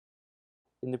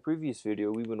In the previous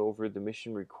video, we went over the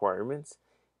mission requirements,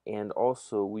 and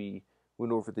also we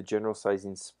went over the general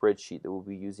sizing spreadsheet that we'll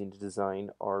be using to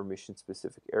design our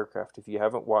mission-specific aircraft. If you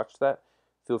haven't watched that,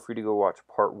 feel free to go watch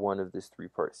part 1 of this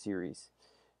 3-part series.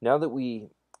 Now that we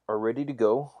are ready to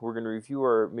go, we're going to review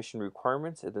our mission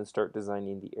requirements and then start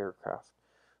designing the aircraft.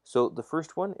 So the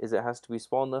first one is it has to be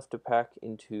small enough to pack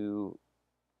into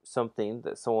something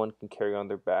that someone can carry on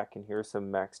their back, and here are some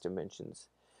max dimensions.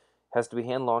 Has to be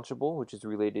hand launchable, which is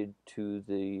related to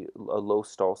a low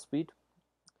stall speed.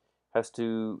 Has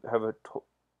to have a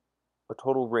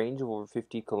total range of over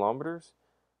 50 kilometers.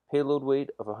 Payload weight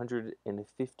of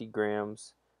 150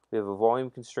 grams. We have a volume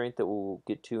constraint that we'll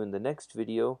get to in the next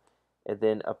video, and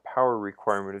then a power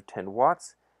requirement of 10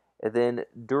 watts, and then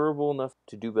durable enough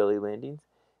to do belly landings,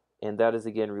 and that is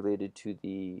again related to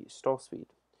the stall speed.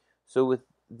 So with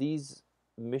these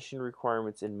mission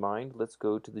requirements in mind, let's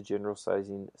go to the general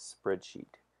sizing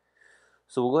spreadsheet.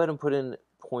 So we'll go ahead and put in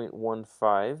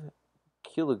 0.15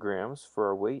 kilograms for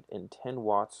our weight and 10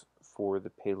 watts for the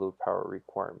payload power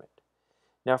requirement.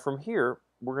 Now from here,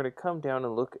 we're going to come down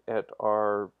and look at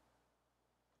our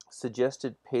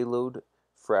suggested payload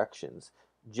fractions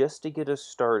just to get us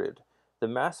started. The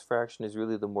mass fraction is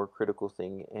really the more critical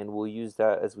thing, and we'll use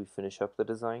that as we finish up the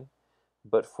design.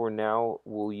 But for now,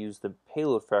 we'll use the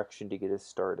payload fraction to get us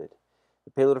started. The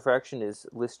payload fraction is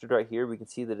listed right here. We can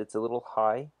see that it's a little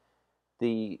high.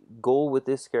 The goal with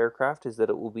this aircraft is that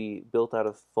it will be built out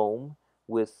of foam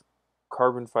with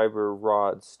carbon fiber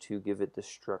rods to give it the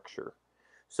structure.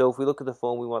 So if we look at the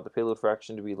foam, we want the payload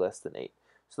fraction to be less than 8.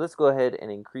 So let's go ahead and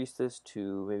increase this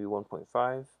to maybe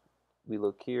 1.5. We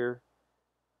look here,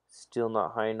 still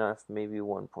not high enough, maybe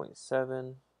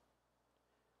 1.7.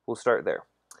 We'll start there.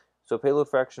 So payload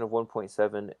fraction of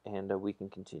 1.7, and we can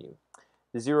continue.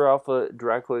 The 0 alpha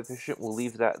drag coefficient, we'll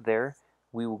leave that there.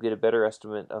 We will get a better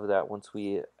estimate of that once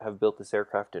we have built this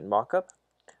aircraft in MachUp.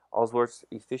 Allsworth's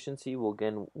efficiency, we'll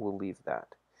leave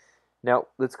that. Now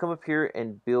let's come up here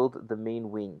and build the main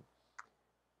wing.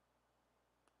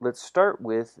 Let's start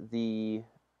with the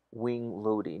wing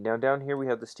loading. Now down here we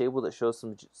have this table that shows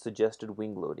some suggested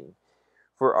wing loading.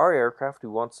 For our aircraft, we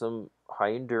want some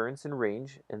high endurance and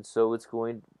range, and so it's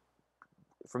going,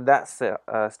 from that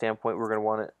standpoint, we're going to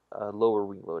want a lower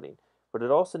wing loading. But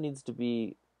it also needs to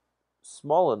be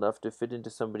small enough to fit into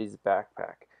somebody's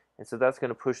backpack, and so that's going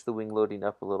to push the wing loading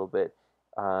up a little bit,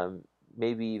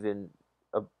 maybe even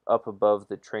up above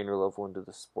the trainer level into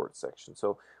the sports section.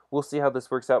 So we'll see how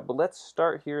this works out, but let's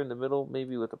start here in the middle,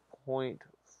 maybe with a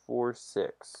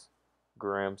 0.46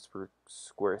 grams per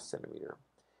square centimeter.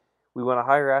 We want a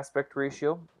higher aspect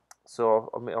ratio, so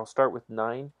I'll start with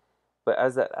 9. But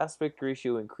as that aspect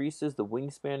ratio increases, the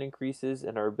wingspan increases,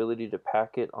 and our ability to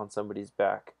pack it on somebody's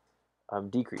back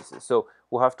decreases. So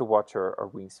we'll have to watch our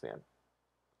wingspan.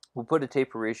 We'll put a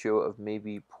taper ratio of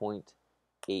maybe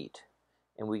 0.8,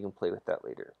 and we can play with that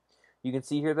later. You can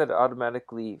see here that it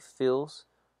automatically fills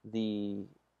the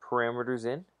parameters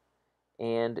in.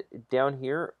 And down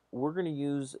here, we're going to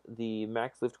use the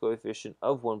max lift coefficient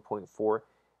of 1.4,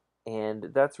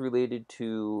 and that's related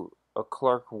to a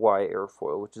Clark Y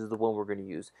airfoil, which is the one we're going to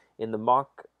use. In the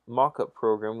MachUp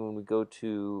program, when we go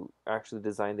to actually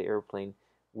design the airplane,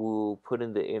 we'll put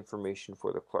in the information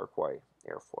for the Clark Y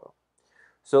airfoil.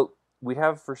 So we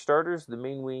have, for starters, the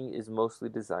main wing is mostly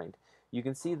designed. You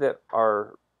can see that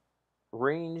our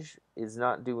range is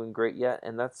not doing great yet,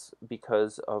 and that's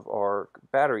because of our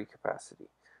battery capacity.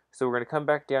 So we're going to come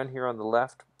back down here on the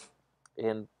left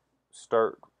and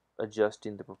start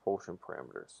adjusting the propulsion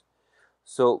parameters.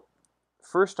 So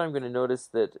first I'm going to notice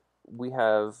that we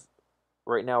have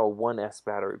right now a 1S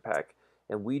battery pack,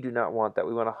 and we do not want that.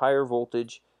 We want a higher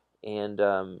voltage and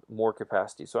more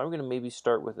capacity. So I'm going to maybe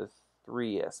start with a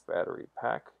 3S battery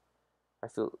pack. I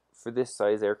feel for this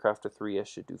size aircraft, a 3S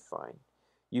should do fine.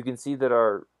 You can see that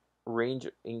our range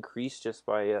increased just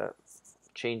by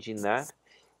changing that,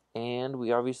 and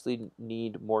we obviously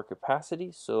need more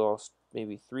capacity, so I'll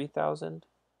maybe 3,000.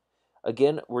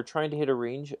 Again, we're trying to hit a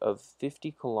range of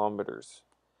 50 kilometers,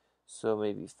 so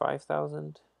maybe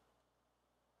 5,000,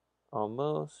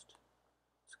 almost.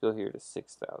 Let's go here to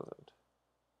 6,000.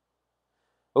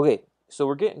 Okay, so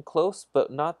we're getting close,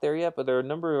 but not there yet, but there are a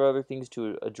number of other things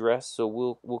to address, so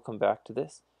we'll come back to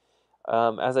this.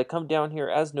 As I come down here,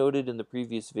 as noted in the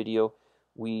previous video,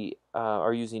 we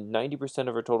are using 90%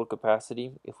 of our total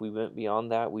capacity. If we went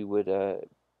beyond that, we would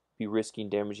be risking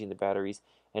damaging the batteries,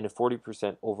 and a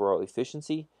 40% overall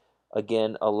efficiency.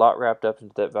 Again, a lot wrapped up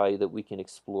into that value that we can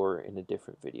explore in a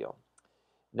different video.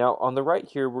 Now, on the right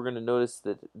here, we're going to notice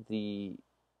that the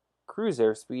cruise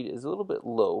airspeed is a little bit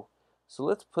low. So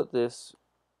let's put this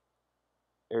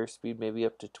airspeed maybe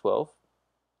up to 12.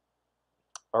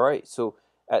 All right, so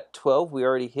at 12 we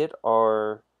already hit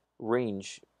our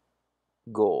range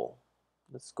goal.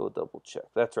 Let's go double check.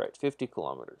 That's right, 50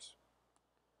 kilometers.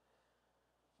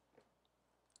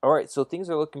 All right, so things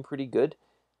are looking pretty good.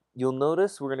 You'll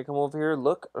notice we're going to come over here,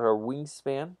 look at our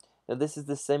wingspan. Now this is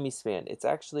the semi-span. It's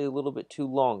actually a little bit too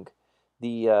long.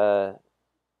 The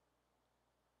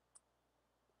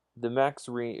max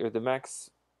range, or the max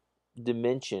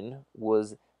dimension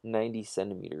was 90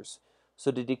 centimeters.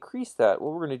 So to decrease that,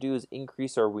 what we're going to do is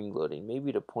increase our wing loading,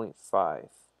 maybe to 0.5.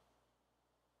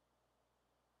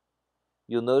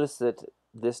 You'll notice that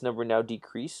this number now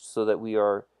decreased so that we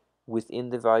are within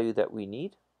the value that we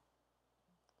need.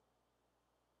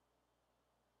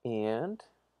 And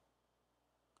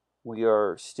we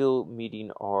are still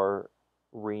meeting our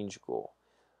range goal.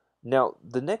 Now,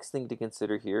 the next thing to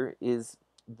consider here is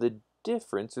the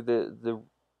difference, or the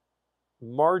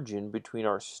margin between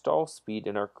our stall speed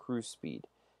and our cruise speed.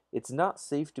 It's not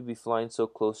safe to be flying so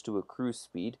close to a cruise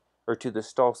speed, or to the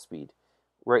stall speed.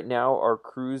 Right now, our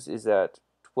cruise is at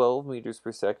 12 meters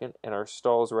per second, and our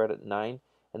stall is right at 9,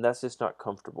 and that's just not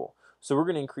comfortable. So we're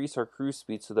going to increase our cruise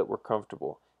speed so that we're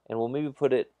comfortable, and we'll maybe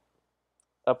put it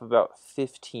up about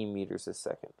 15 meters a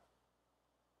second.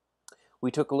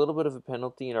 We took a little bit of a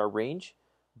penalty in our range,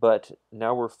 but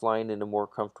now we're flying in a more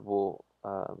comfortable,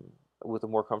 with a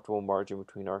more comfortable margin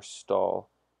between our stall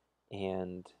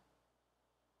and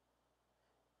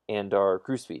our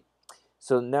cruise speed.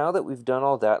 So now that we've done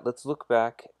all that, let's look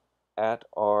back at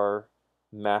our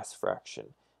mass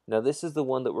fraction. Now this is the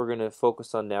one that we're going to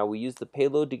focus on now. We use the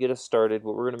payload to get us started,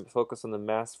 but we're going to focus on the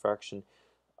mass fraction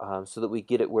so that we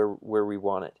get it where we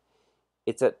want it.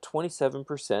 It's at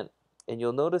 27%, and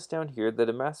you'll notice down here that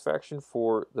a mass fraction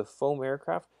for the foam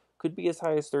aircraft could be as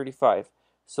high as 35.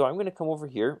 So I'm going to come over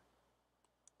here,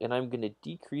 and I'm going to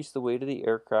decrease the weight of the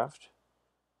aircraft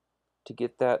to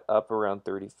get that up around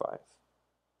 35.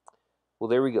 Well,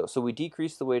 there we go. So we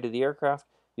decreased the weight of the aircraft.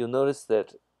 You'll notice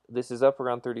that this is up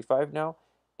around 35 now,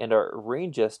 and our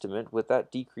range estimate with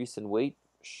that decrease in weight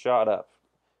shot up.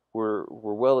 We're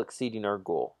well exceeding our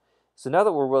goal. So now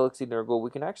that we're well exceeding our goal,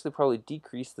 we can actually probably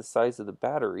decrease the size of the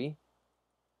battery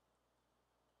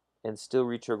and still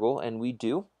reach our goal, and we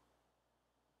do.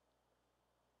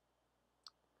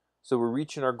 So we're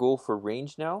reaching our goal for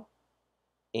range now,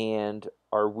 and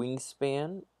our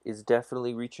wingspan is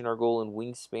definitely reaching our goal in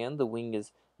wingspan. The wing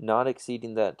is not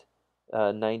exceeding that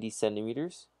 90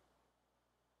 centimeters.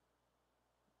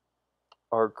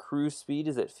 Our cruise speed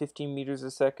is at 15 meters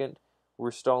a second.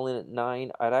 We're stalling at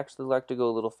 9. I'd actually like to go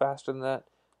a little faster than that.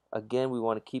 Again, we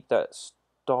want to keep that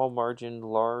stall margin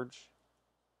large.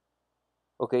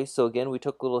 Okay, so again, we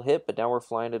took a little hit, but now we're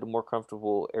flying at a more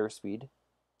comfortable airspeed.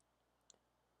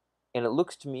 And it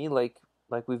looks to me like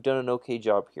we've done an okay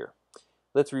job here.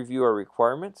 Let's review our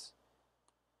requirements.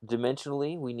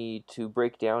 Dimensionally, we need to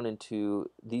break down into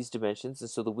these dimensions, and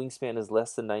so the wingspan is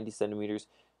less than 90 centimeters,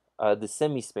 the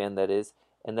semi-span that is,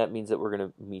 and that means that we're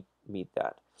going to meet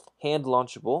that. Hand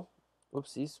launchable,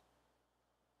 whoopsies.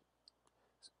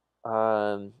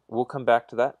 We'll come back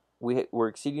to that. We're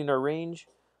exceeding our range.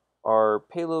 Our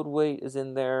payload weight is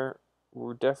in there.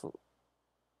 We're definitely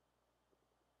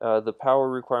the power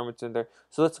requirements in there.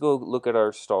 So let's go look at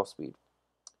our stall speed.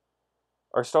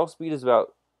 Our stall speed is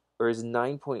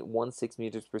 9.16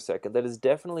 meters per second. That is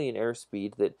definitely an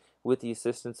airspeed that, with the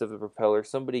assistance of the propeller,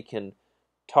 somebody can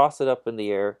toss it up in the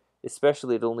air,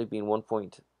 especially it only being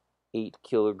 1.8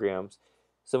 kilograms.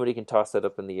 Somebody can toss that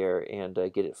up in the air and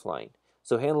get it flying.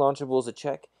 So hand launchable is a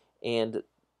check, and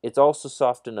it's also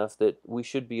soft enough that we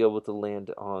should be able to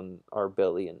land on our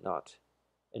belly and not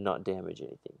damage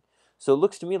anything. So it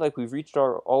looks to me like we've reached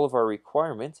all of our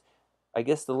requirements. I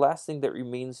guess the last thing that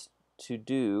remains to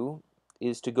do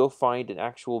is to go find an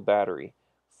actual battery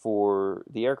for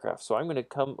the aircraft. So I'm going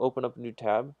to open up a new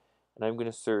tab, and I'm going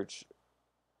to search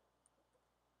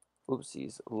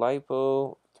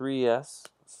LiPo 3S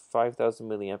 5000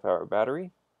 milliamp hour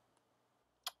battery.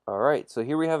 Alright, so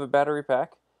here we have a battery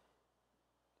pack,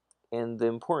 and the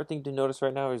important thing to notice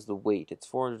right now is the weight. It's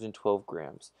 412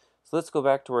 grams. So let's go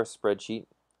back to our spreadsheet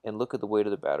and look at the weight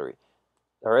of the battery.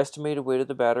 Our estimated weight of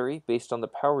the battery based on the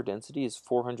power density is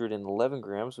 411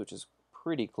 grams, which is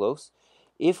pretty close.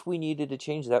 If we needed to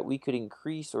change that, we could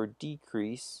increase or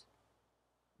decrease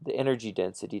the energy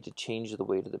density to change the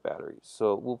weight of the battery.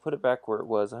 So we'll put it back where it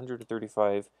was,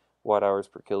 135 watt hours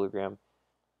per kilogram,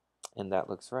 and that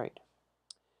looks right.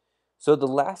 So the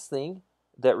last thing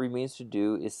that remains to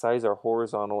do is size our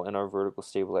horizontal and our vertical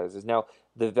stabilizers. Now,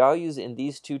 the values in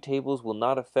these two tables will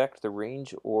not affect the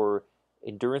range or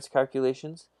endurance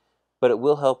calculations. but it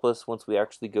will help us once we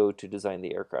actually go to design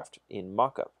the aircraft in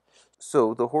MachUp.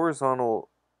 So the horizontal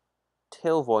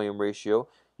tail volume ratio,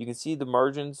 you can see the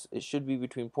margins, it should be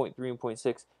between 0.3 and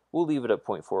 0.6. We'll leave it at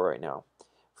 0.4 right now.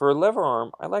 For a lever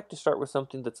arm, I like to start with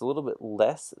something that's a little bit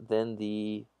less than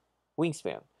the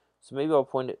wingspan. So maybe I'll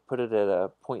put it at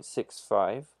a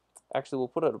 0.65. Actually, we'll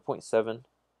put it at a 0.7.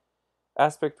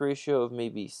 Aspect ratio of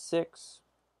maybe 6.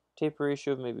 Taper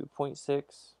ratio of maybe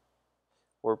 0.6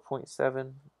 or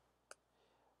 0.7.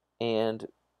 And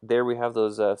there we have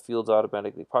those fields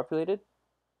automatically populated.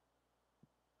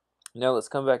 Now let's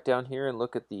come back down here and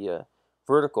look at the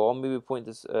vertical. I'll maybe put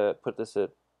this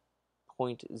at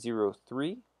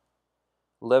 0.03.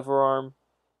 Lever arm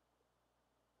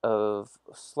of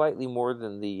slightly more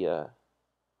than the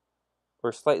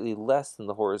or slightly less than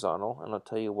the horizontal, and I'll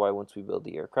tell you why once we build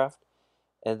the aircraft.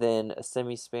 And then a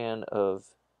semi-span of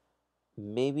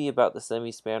maybe about the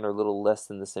semi-span or a little less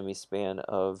than the semi-span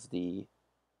of the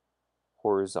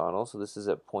horizontal. So this is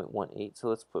at 0.18, so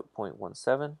let's put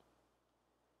 0.17.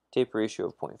 Taper ratio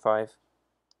of 0.5,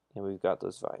 and we've got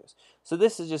those values. So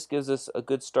this just gives us a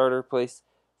good starter place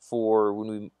for when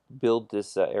we build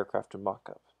this aircraft in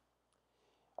MachUp.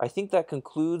 I think that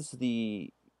concludes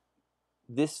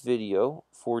this video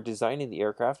for designing the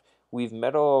aircraft. We've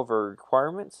met all of our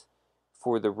requirements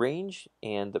for the range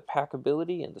and the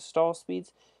packability and the stall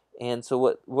speeds. And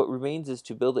so what remains is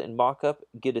to build it in MachUp,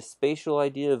 get a spatial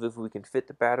idea of if we can fit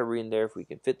the battery in there, if we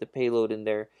can fit the payload in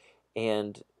there,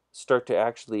 and start to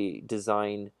actually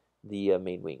design the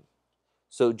main wing.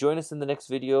 So join us in the next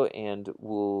video and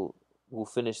we'll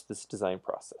finish this design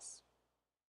process.